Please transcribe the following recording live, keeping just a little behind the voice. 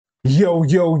Yo,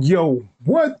 yo, yo,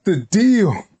 what the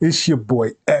deal? It's your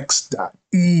boy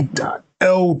X.E.L.O.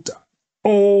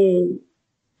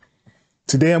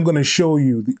 Today I'm going to show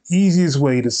you the easiest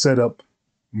way to set up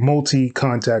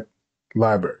multi-contact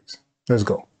libraries. Let's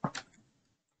go. All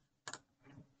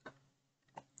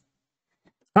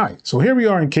right, so here we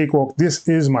are in Cakewalk. This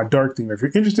is my dark theme. If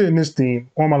you're interested in this theme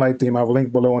or my light theme, I have a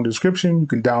link below in the description. You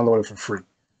can download it for free.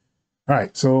 All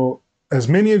right, so as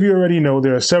many of you already know,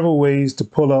 there are several ways to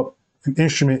pull up an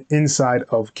instrument inside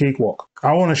of Cakewalk.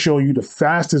 I want to show you the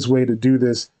fastest way to do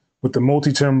this with the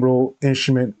multi-timbral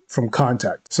instrument from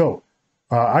Kontakt. So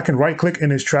I can right click in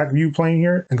this track view plane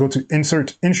here and go to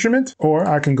insert instrument, or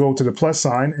I can go to the plus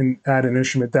sign and add an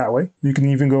instrument that way. You can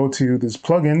even go to this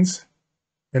plugins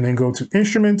and then go to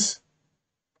instruments,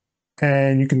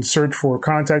 and you can search for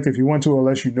Kontakt if you want to,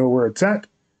 unless you know where it's at.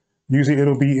 Usually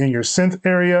it'll be in your synth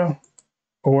area,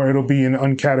 or it'll be in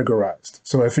uncategorized.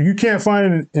 So if you can't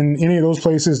find it in any of those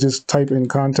places, just type in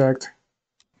Kontakt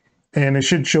and it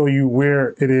should show you where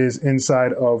it is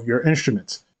inside of your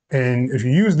instruments. And if you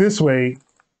use this way,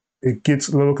 it gets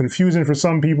a little confusing for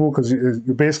some people because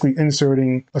you're basically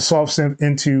inserting a soft synth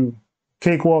into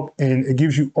Cakewalk, and it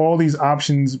gives you all these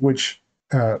options, which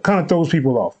kind of throws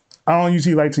people off. I don't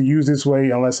usually like to use this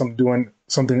way unless I'm doing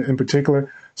something in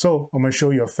particular. So I'm going to show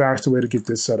you a faster way to get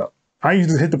this set up. I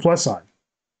usually hit the plus sign.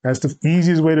 That's the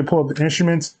easiest way to pull up the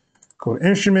instruments. Go to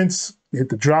instruments, hit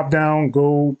the drop down,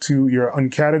 go to your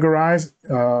uncategorized.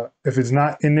 If it's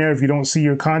not in there, if you don't see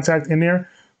your Kontakt in there,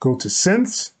 go to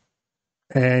synths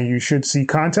and you should see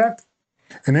Kontakt.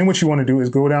 And then what you want to do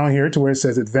is go down here to where it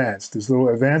says advanced. This little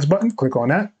advanced button, click on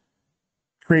that.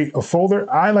 Create a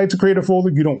folder. I like to create a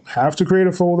folder. You don't have to create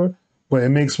a folder, but it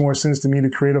makes more sense to me to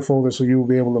create a folder so you'll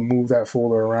be able to move that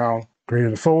folder around.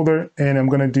 Created a folder, and I'm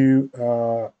going to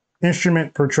do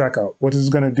instrument per track out. What this is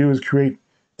going to do is create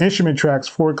instrument tracks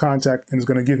for Kontakt, and it's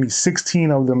going to give me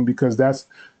 16 of them because that's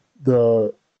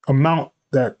the amount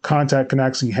that Kontakt can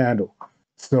actually handle.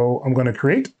 So I'm going to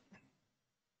create.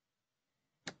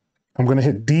 I'm going to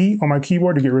hit D on my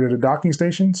keyboard to get rid of the docking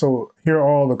station. So here are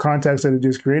all the contacts that it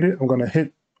just created. I'm going to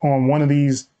hit on one of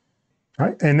these,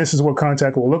 right? And this is what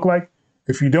Kontakt will look like.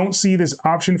 If you don't see this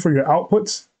option for your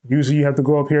outputs, usually you have to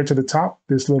go up here to the top,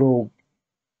 this little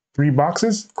 3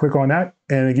 boxes, click on that,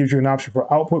 and it gives you an option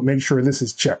for output. Make sure this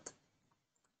is checked,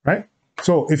 right?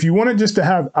 So if you wanted just to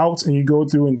have outs and you go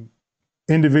through and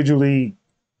individually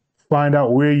find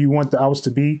out where you want the outs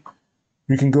to be,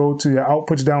 you can go to your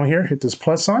outputs down here, hit this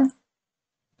plus sign,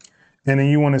 and then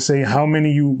you want to say how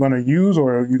many you're going to use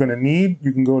or you're going to need.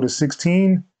 You can go to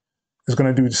 16. It's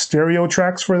going to do stereo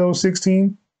tracks for those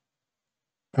 16,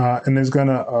 and it's going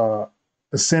to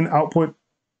send output.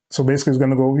 So basically it's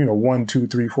going to go, 1, 2,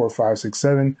 3, 4, 5, 6,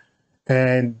 7.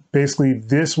 And basically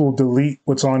this will delete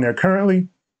what's on there currently.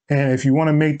 And if you want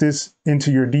to make this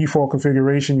into your default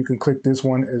configuration, you can click this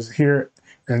one as here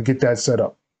and get that set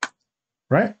up,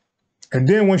 right? And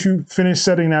then once you finish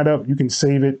setting that up, you can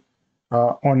save it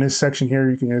on this section here.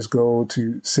 You can just go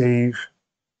to save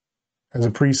as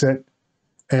a preset,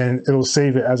 and it'll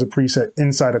save it as a preset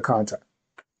inside of Kontakt.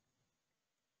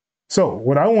 So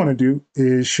what I want to do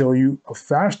is show you a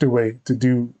faster way to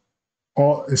do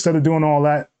instead of doing all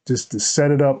that, just to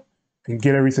set it up and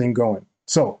get everything going.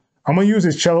 So I'm going to use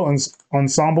this cello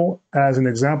ensemble as an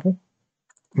example.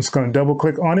 I'm just going to double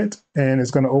click on it and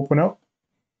it's going to open up.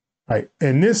 All right.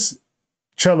 And this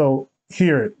cello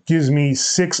here gives me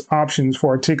 6 options for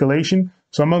articulation.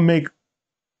 So I'm going to make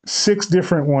 6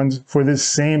 different ones for this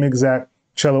same exact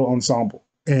cello ensemble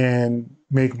and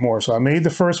make more. So I made the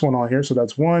first one on here. So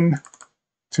that's 1,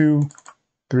 2,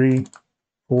 3,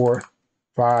 4,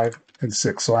 5, and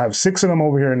 6. So I have 6 of them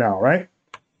over here now, right?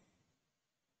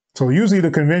 So usually the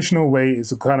conventional way is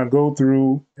to kind of go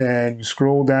through and you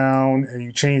scroll down and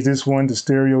you change this one to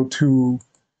stereo 2,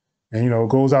 and it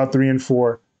goes out 3 and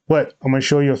 4. But I'm going to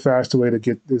show you a faster way to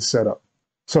get this set up.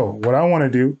 So what I want to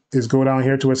do is go down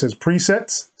here to where it says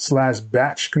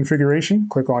presets/batch configuration.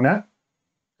 Click on that.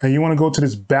 And you want to go to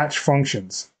this batch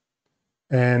functions.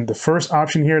 And the first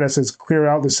option here that says clear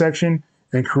out the section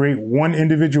and create one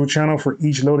individual channel for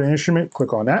each loaded instrument.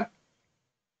 Click on that.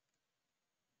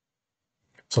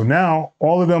 So now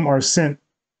all of them are sent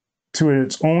to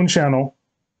its own channel.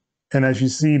 And as you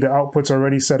see, the outputs are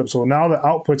already set up. So now the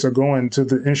outputs are going to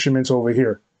the instruments over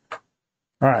here.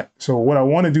 All right, so what I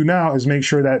want to do now is make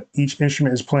sure that each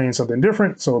instrument is playing something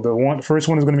different. So the first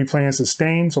one is going to be playing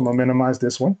sustain. So I'm going to minimize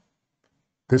this one.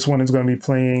 This one is going to be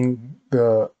playing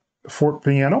the forte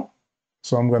piano.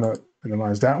 So I'm going to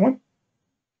minimize that one.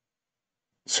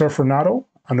 Surfernato.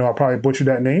 I know I probably butchered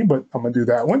that name, but I'm going to do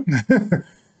that one.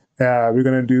 We're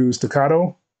going to do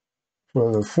staccato,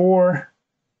 for the 4.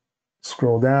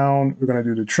 Scroll down, we're going to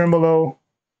do the tremolo.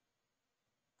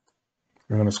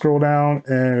 We're going to scroll down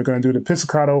and we're going to do the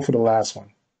pizzicato for the last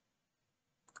one.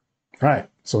 All right,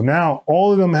 so now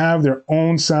all of them have their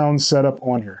own sound set up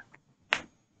on here.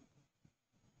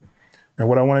 And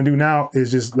what I want to do now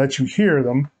is just let you hear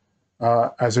them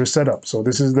as they're set up. So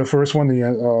this is the first one,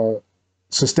 the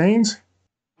sustains.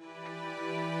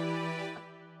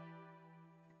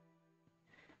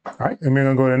 All right, and we're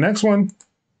going to go to the next one.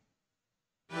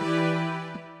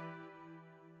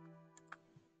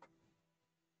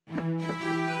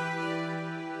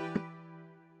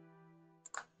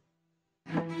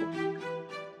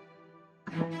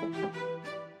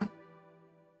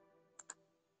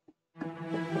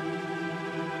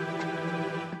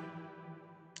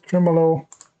 Tremolo.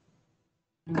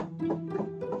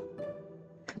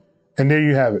 And there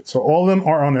you have it. So all of them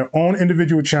are on their own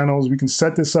individual channels. We can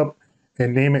set this up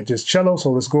and name it just cello.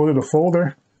 So let's go to the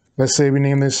folder. Let's say we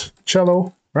name this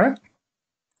cello, right?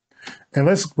 And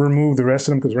let's remove the rest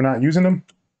of them because we're not using them.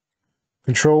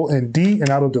 Control and D, and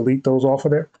that'll delete those off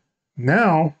of there.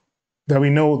 Now that we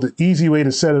know the easy way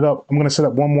to set it up, I'm going to set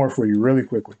up one more for you really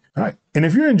quickly. All right. And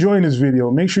if you're enjoying this video,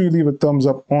 make sure you leave a thumbs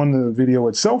up on the video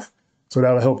itself. So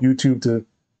that'll help YouTube to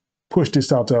push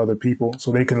this out to other people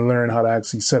so they can learn how to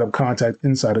actually set up Kontakt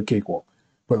inside of Cakewalk.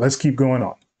 But let's keep going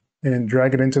on and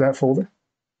drag it into that folder.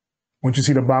 Once you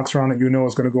see the box around it, you know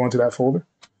it's going to go into that folder.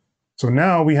 So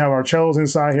now we have our cellos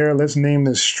inside here. Let's name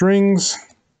this strings.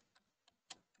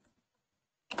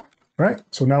 Right?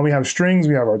 So now we have strings,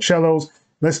 we have our cellos.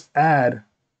 Let's add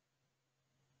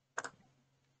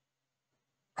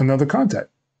another Kontakt.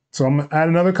 So I'm going to add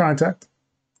another Kontakt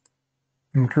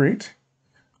and create.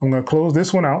 I'm going to close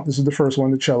this one out. This is the first one,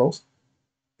 the cellos.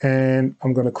 And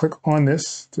I'm going to click on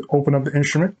this to open up the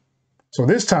instrument. So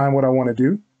this time what I want to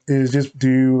do is just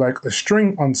do like a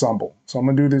string ensemble. So I'm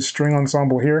going to do this string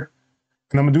ensemble here.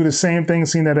 And I'm going to do the same thing,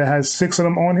 seeing that it has 6 of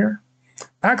them on here.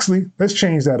 Actually, let's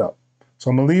change that up. So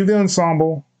I'm going to leave the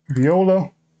ensemble, viola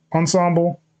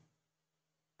ensemble,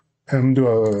 and I'm going to do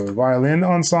a violin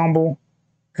ensemble,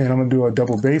 and I'm going to do a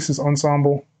double basses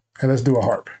ensemble, and let's do a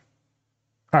harp.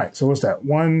 All right, so what's that?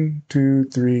 1, 2,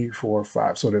 3, 4,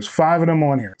 5. So there's 5 of them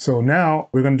on here. So now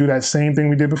we're going to do that same thing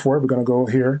we did before. We're going to go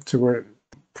here to where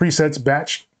presets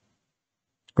batch.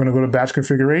 Going to go to batch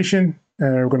configuration,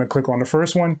 and we're going to click on the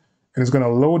first one, and it's going to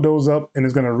load those up, and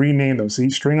it's going to rename them. See,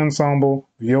 string ensemble,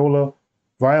 viola,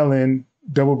 violin,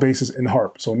 double basses, and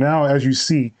harp. So now, as you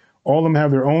see, all of them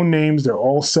have their own names. They're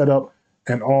all set up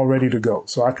and all ready to go.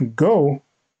 So I can go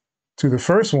to the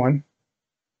first one.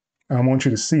 I want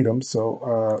you to see them,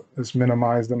 so let's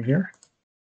minimize them here.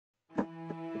 All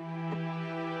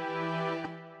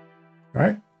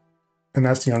right, and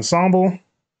that's the ensemble.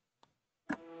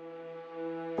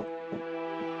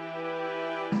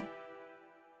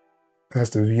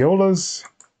 That's the violas.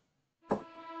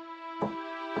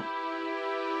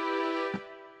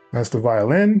 That's the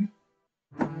violin.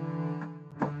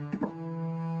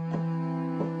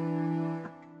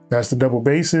 That's the double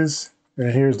basses,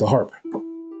 and here's the harp.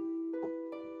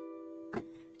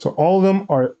 So all of them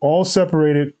are all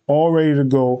separated, all ready to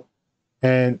go,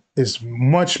 and it's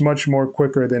much, much more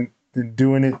quicker than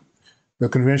doing it the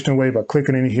conventional way by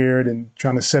clicking in here and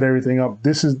trying to set everything up.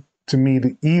 This is, to me,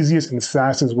 the easiest and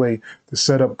fastest way to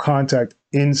set up Kontakt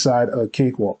inside a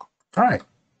Cakewalk. All right,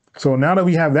 so now that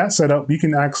we have that set up, we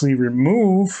can actually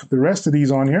remove the rest of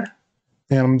these on here,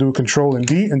 and I'm gonna do Control and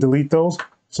D and delete those.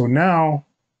 So now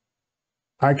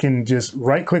I can just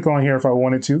right click on here if I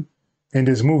wanted to, and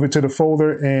just move it to the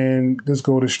folder and just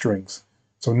go to strings.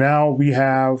 So now we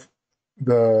have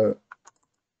the,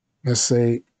 let's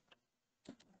say,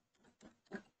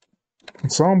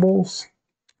 ensembles,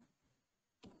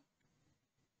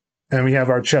 and we have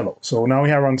our cello. So now we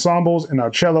have our ensembles and our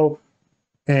cello,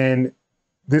 and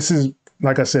this is,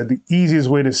 like I said, the easiest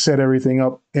way to set everything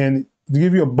up. And to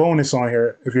give you a bonus on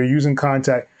here, if you're using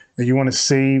Kontakt and you want to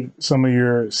save some of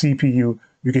your CPU,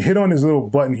 you can hit on this little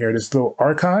button here, this little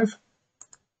archive.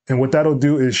 And what that'll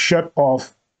do is shut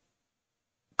off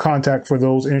Kontakt for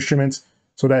those instruments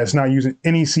so that it's not using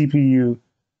any CPU,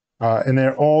 and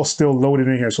they're all still loaded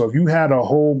in here. So if you had a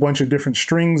whole bunch of different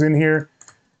strings in here,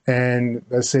 and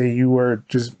let's say you were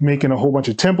just making a whole bunch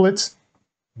of templates,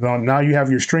 now you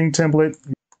have your string template,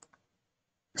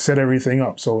 set everything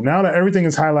up. So now that everything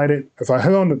is highlighted, if I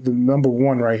hit on the number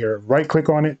 1 right here, right click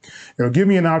on it, it'll give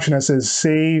me an option that says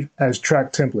save as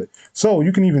track template. So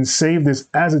you can even save this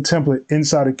as a template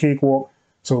inside of Cakewalk.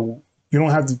 So you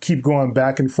don't have to keep going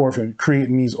back and forth and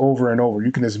creating these over and over.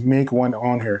 You can just make one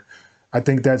on here. I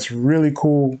think that's really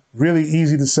cool, really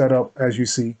easy to set up, as you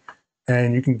see.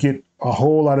 and you can get a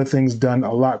whole lot of things done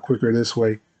a lot quicker this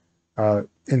way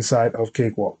inside of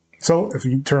Cakewalk. So if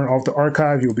you turn off the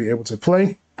archive, you'll be able to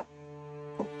play.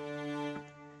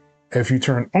 If you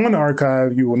turn on the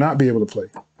archive, you will not be able to play.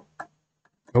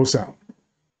 No sound.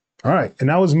 All right, and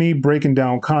that was me breaking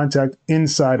down Kontakt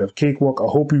inside of Cakewalk. I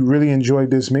hope you really enjoyed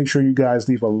this. Make sure you guys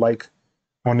leave a like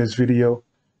on this video.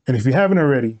 And if you haven't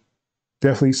already,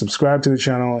 definitely subscribe to the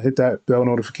channel, hit that bell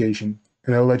notification,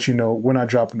 and it'll let you know when I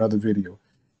drop another video.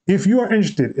 If you are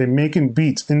interested in making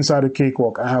beats inside of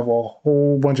Cakewalk, I have a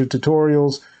whole bunch of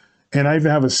tutorials, and I even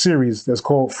have a series that's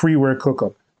called Freeware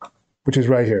Cookup, which is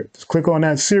right here. Just click on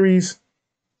that series,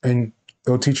 and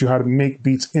it'll teach you how to make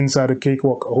beats inside of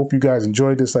Cakewalk. I hope you guys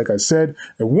enjoyed this, like I said.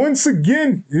 And once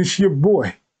again, it's your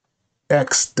boy,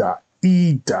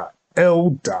 X.E.L.O.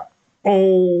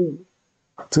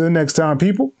 Till the next time,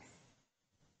 people.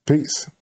 Peace.